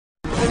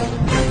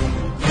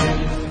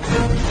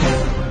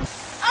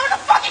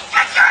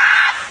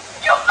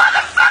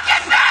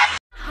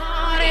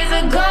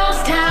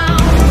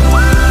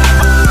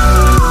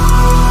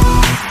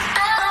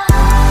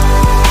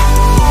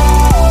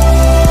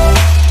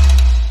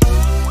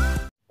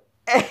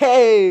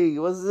Hey,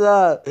 what's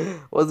up?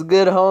 What's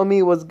good,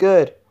 homie? What's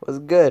good? What's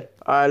good?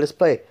 Alright, let's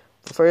play.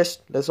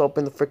 First, let's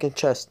open the freaking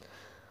chest.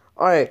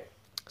 Alright,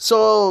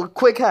 so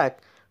quick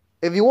hack.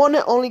 If you want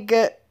to only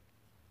get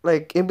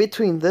like in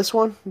between this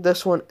one,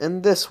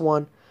 and this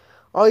one,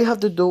 all you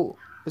have to do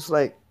is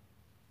like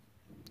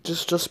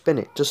just spin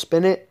it. Just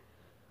spin it.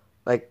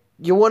 Like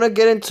you want to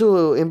get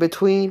into in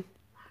between.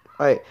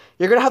 Alright,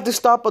 you're gonna have to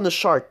stop on the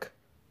shark.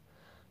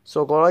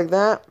 So go like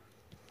that.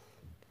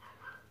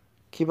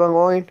 Keep on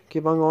going,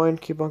 keep on going,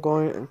 keep on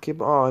going, and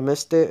keep. Oh, I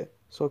missed it.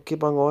 So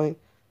keep on going.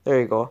 There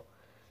you go.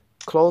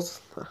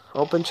 Close.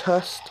 Open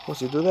chest.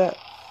 Once you do that.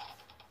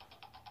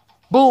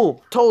 Boom!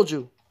 Told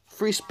you.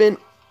 Free spin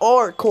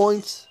or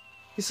coins.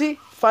 You see?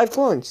 5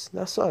 coins.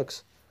 That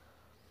sucks.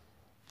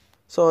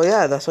 So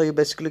yeah, that's how you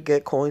basically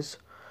get coins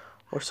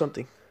or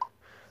something.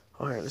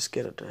 Alright, let's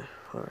get it there.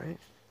 Alright.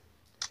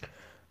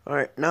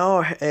 Alright, now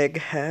our egg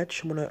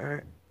hatch. I'm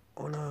gonna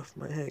on off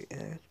my egg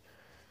hatch.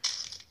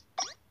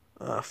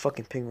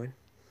 Fucking penguin.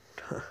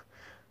 I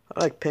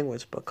like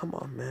penguins, but come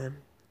on, man.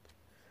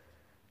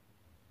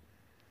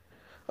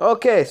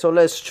 Okay, so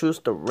let's choose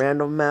the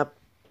random map.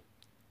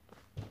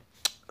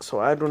 So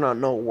I do not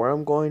know where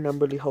I'm going. I'm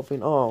really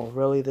hoping. Oh,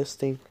 really? This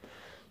thing?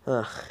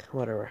 Ugh,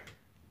 whatever.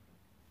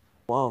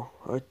 Wow,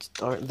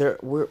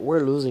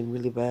 we're losing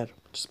really bad,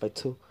 just by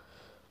 2.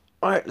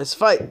 All right, let's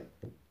fight.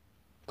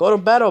 Go to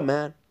battle,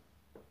 man.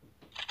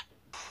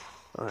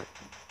 All right,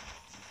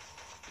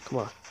 come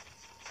on.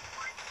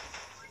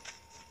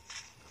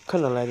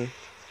 Kind of lagging.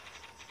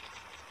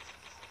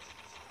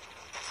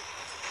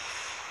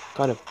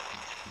 Got him.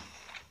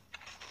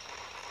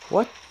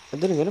 What? I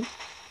didn't get him.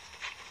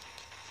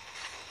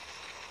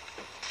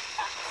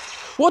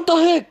 What the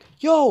heck?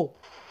 Yo!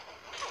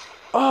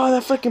 Oh,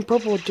 that freaking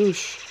purple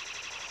douche.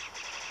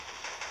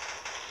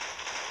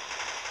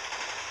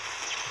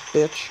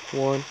 Bitch,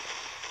 1.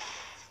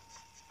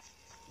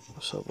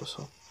 What's up, what's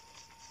up?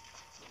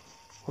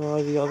 Where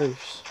are the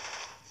others?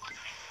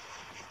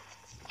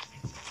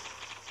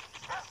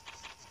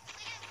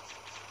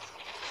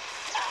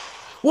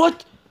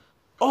 What?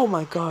 Oh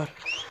my god.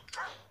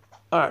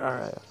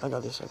 Alright. I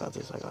got this.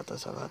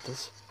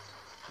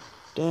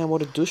 Damn,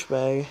 what a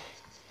douchebag.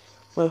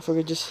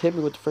 Motherfucker just hit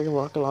me with the freaking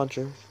rocket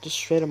launcher. Just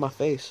straight in my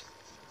face.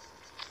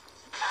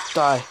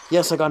 Die.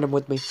 Yes, I got him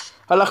with me.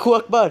 Allahu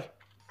Akbar.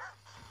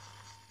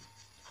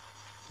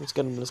 Let's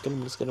get him.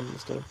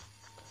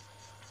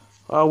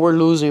 Oh, we're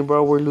losing,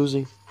 bro. We're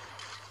losing.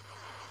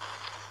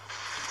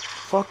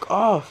 Fuck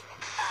off.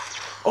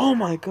 Oh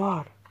my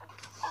god.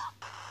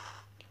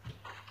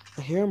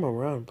 I hear him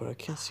around, but I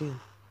can't see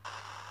him.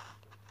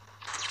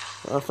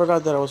 I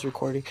forgot that I was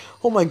recording.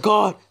 Oh my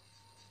god.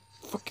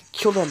 Fucking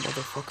kill that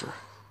motherfucker.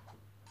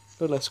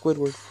 Look like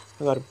Squidward.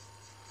 I got him.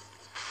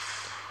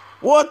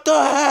 What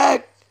the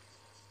heck?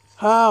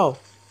 How?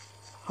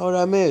 How did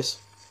I miss?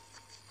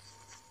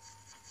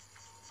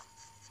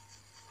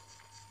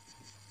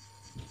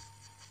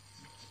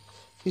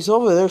 He's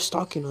over there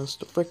stalking us.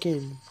 The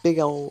freaking big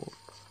old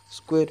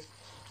squid.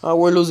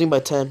 We're losing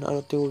by 10. I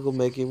don't think we're gonna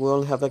make it. We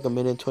only have like a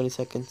minute and 20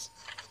 seconds.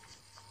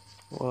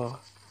 Wow.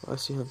 I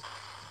see him.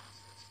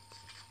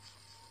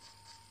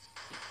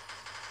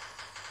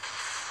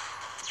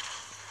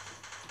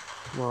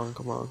 Come on.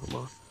 Come on.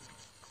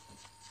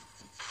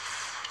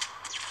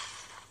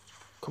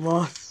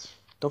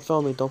 Don't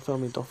fail me.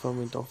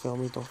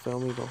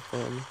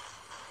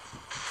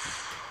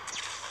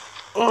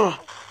 Ugh!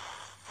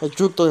 I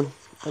juked him.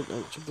 I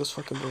juked those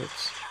fucking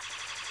bullets.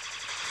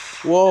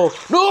 Whoa.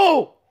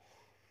 No!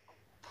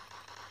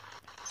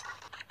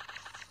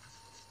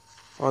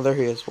 Oh, there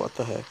he is. What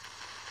the heck?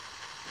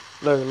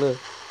 Look.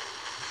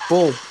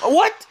 Boom.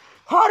 What?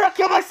 How did I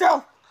kill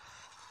myself?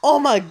 Oh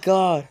my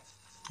god.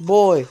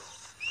 Boy.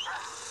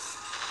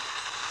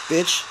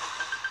 Bitch.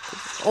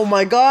 Oh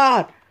my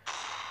god.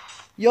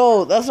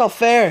 Yo, that's not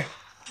fair.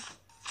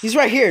 He's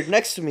right here,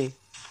 next to me.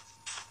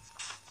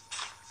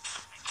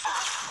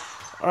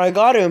 I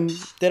got him.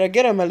 Did I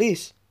get him at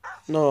least?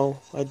 No,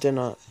 I did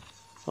not.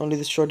 Only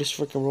destroyed this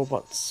freaking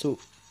robot suit.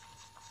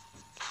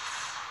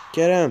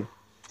 Get him.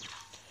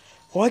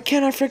 Why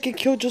can't I freaking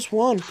kill just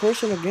one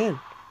person again?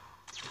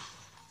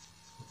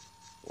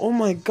 Oh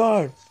my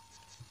god.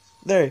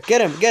 There, get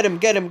him.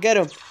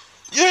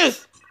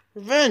 Yes!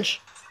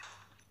 Revenge!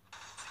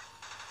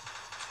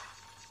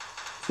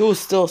 He was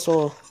still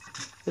so...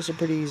 It's a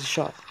pretty easy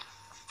shot.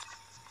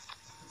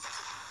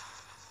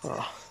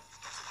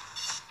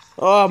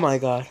 Oh my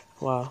god.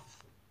 Wow.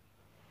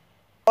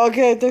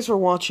 Okay, thanks for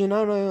watching.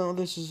 I know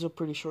this is a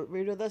pretty short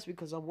video. That's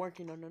because I'm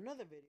working on another video.